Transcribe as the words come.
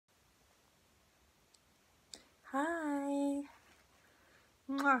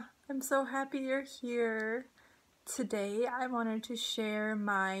I'm so happy you're here. Today I wanted to share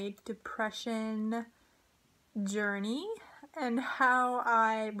my depression journey and how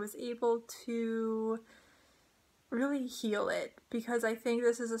I was able to really heal it, because I think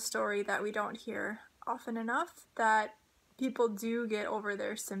this is a story that we don't hear often enough, that people do get over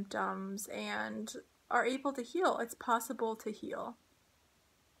their symptoms and are able to heal. It's possible to heal.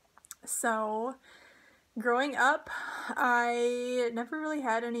 So, growing up, I never really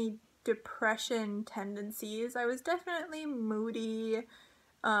had any depression tendencies. I was definitely moody.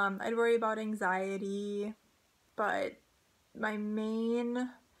 I'd worry about anxiety, but the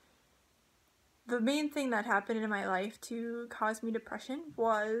main thing that happened in my life to cause me depression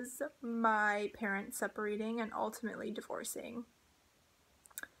was my parents separating and ultimately divorcing.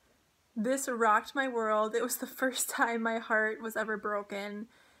 This rocked my world. It was the first time my heart was ever broken,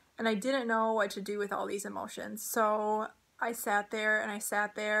 and I didn't know what to do with all these emotions. So I sat there and I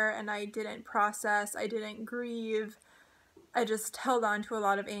sat there and I didn't process, I didn't grieve. I just held on to a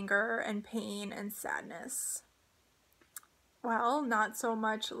lot of anger and pain and sadness. Well, not so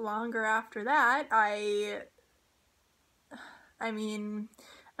much longer after that, I'm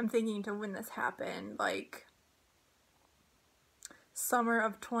thinking to when this happened, like summer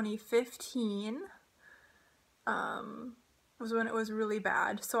of 2015, was when it was really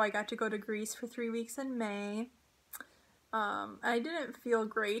bad. So I got to go to Greece for 3 weeks in May. I didn't feel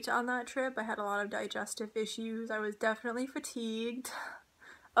great on that trip. I had a lot of digestive issues. I was definitely fatigued.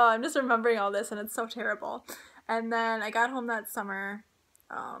 I'm just remembering all this and it's so terrible. And then I got home that summer,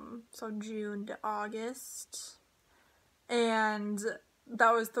 so June to August, and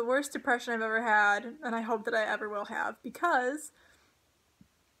that was the worst depression I've ever had, and I hope that I ever will have, because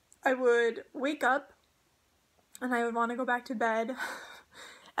I would wake up and I would want to go back to bed.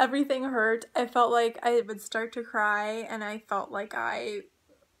 Everything hurt. I felt like I would start to cry, and I felt like I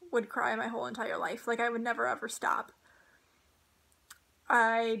would cry my whole entire life. Like I would never ever stop.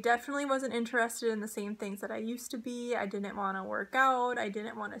 I definitely wasn't interested in the same things that I used to be. I didn't want to work out. I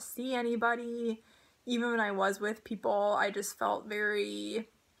didn't want to see anybody. Even when I was with people, I just felt very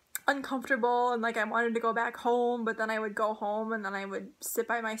uncomfortable and like I wanted to go back home, but then I would go home and then I would sit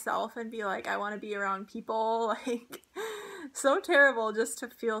by myself and be like, I want to be around people. Like, so terrible just to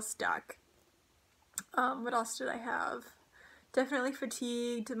feel stuck. What else did I have? Definitely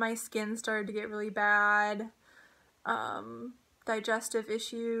fatigued. My skin started to get really bad. Digestive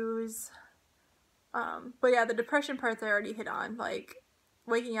issues. But yeah, the depression parts I already hit on, like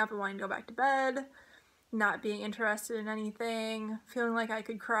waking up and wanting to go back to bed, not being interested in anything, feeling like I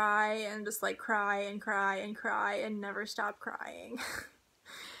could cry and just like cry and cry and cry and never stop crying.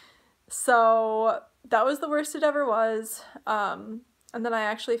 So that was the worst it ever was. And then I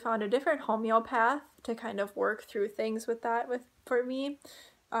actually found a different homeopath to kind of work through things with that for me.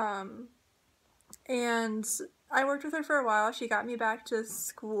 And I worked with her for a while. She got me back to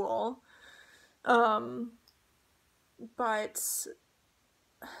school. But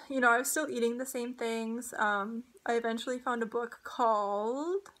I was still eating the same things. I eventually found a book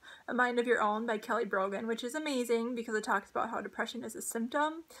called A Mind of Your Own by Kelly Brogan, which is amazing because it talks about how depression is a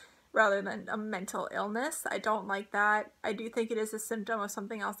symptom rather than a mental illness. I don't like that. I do think it is a symptom of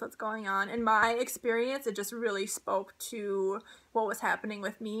something else that's going on. In my experience, it just really spoke to what was happening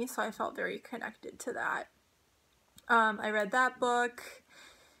with me, so I felt very connected to that. I read that book.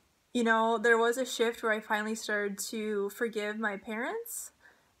 There was a shift where I finally started to forgive my parents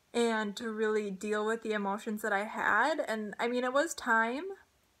and to really deal with the emotions that I had. And it was time,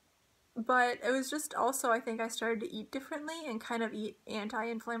 but it was just also, I think I started to eat differently and kind of eat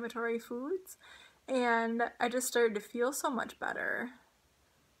anti-inflammatory foods, and I just started to feel so much better.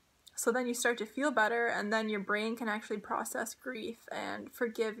 So then you start to feel better, and then your brain can actually process grief and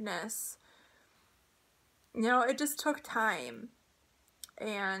forgiveness. It just took time,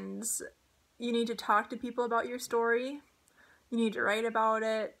 and you need to talk to people about your story. You need to write about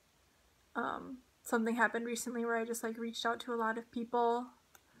it. Something happened recently where I just reached out to a lot of people.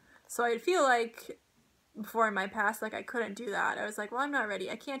 So I feel like before in my past, I couldn't do that. I was like, well, I'm not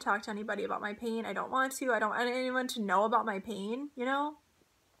ready. I can't talk to anybody about my pain. I don't want to. I don't want anyone to know about my pain,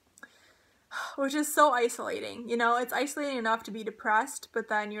 Which is so isolating, It's isolating enough to be depressed, but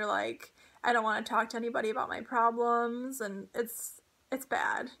then you're like, I don't want to talk to anybody about my problems, and it's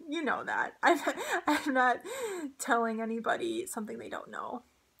bad. You know that. I'm not telling anybody something they don't know.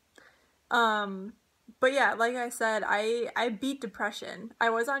 But yeah, like I said, I beat depression.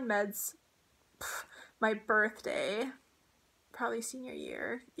 I was on meds my birthday, probably senior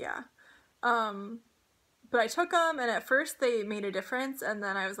year, yeah. But I took them, and at first they made a difference, and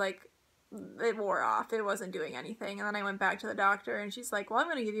then I was like, it wore off. It wasn't doing anything. And then I went back to the doctor and she's like, well, I'm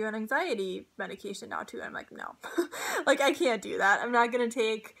going to give you an anxiety medication now too. And I'm like, no, like I can't do that. I'm not going to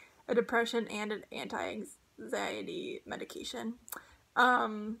take a depression and an anti-anxiety medication.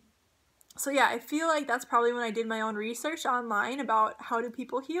 So yeah, I feel like that's probably when I did my own research online about how do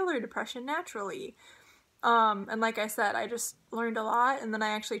people heal their depression naturally. And like I said, I just learned a lot, and then I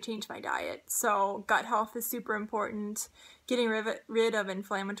actually changed my diet. So gut health is super important, getting rid of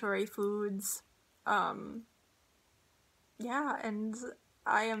inflammatory foods. Yeah, and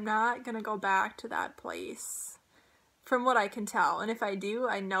I am not going to go back to that place from what I can tell. And if I do,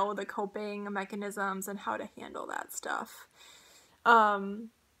 I know the coping mechanisms and how to handle that stuff.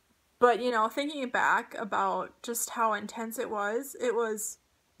 But, you know, thinking back about just how intense it was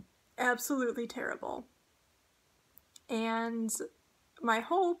absolutely terrible. And my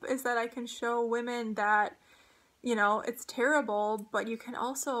hope is that I can show women that, you know, it's terrible, but you can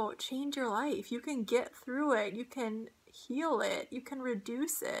also change your life. You can get through it. You can heal it. You can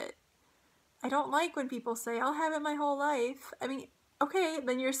reduce it. I don't like when people say, I'll have it my whole life. I mean, okay,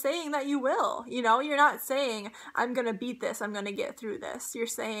 then you're saying that you will. You know, you're not saying, I'm going to beat this. I'm going to get through this. You're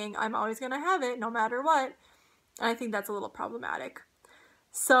saying, I'm always going to have it no matter what. And I think that's a little problematic.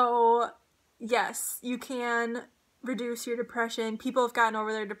 So, yes, you can reduce your depression. People have gotten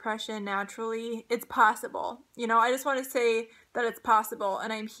over their depression naturally. It's possible. You know, I just want to say that it's possible,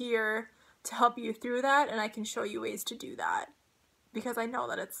 and I'm here to help you through that, and I can show you ways to do that because I know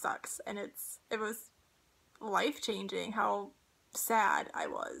that it sucks, and it was life-changing how sad I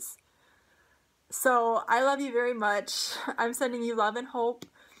was. So I love you very much. I'm sending you love and hope.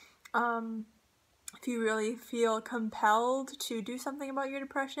 If you really feel compelled to do something about your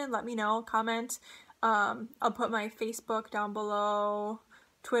depression, let me know, comment. I'll put my Facebook down below,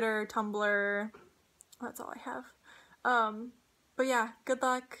 Twitter, Tumblr. That's all I have. But yeah, good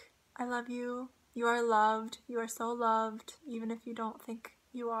luck. I love you. You are loved. You are so loved. Even if you don't think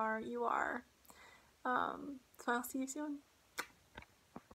you are, you are. So I'll see you soon.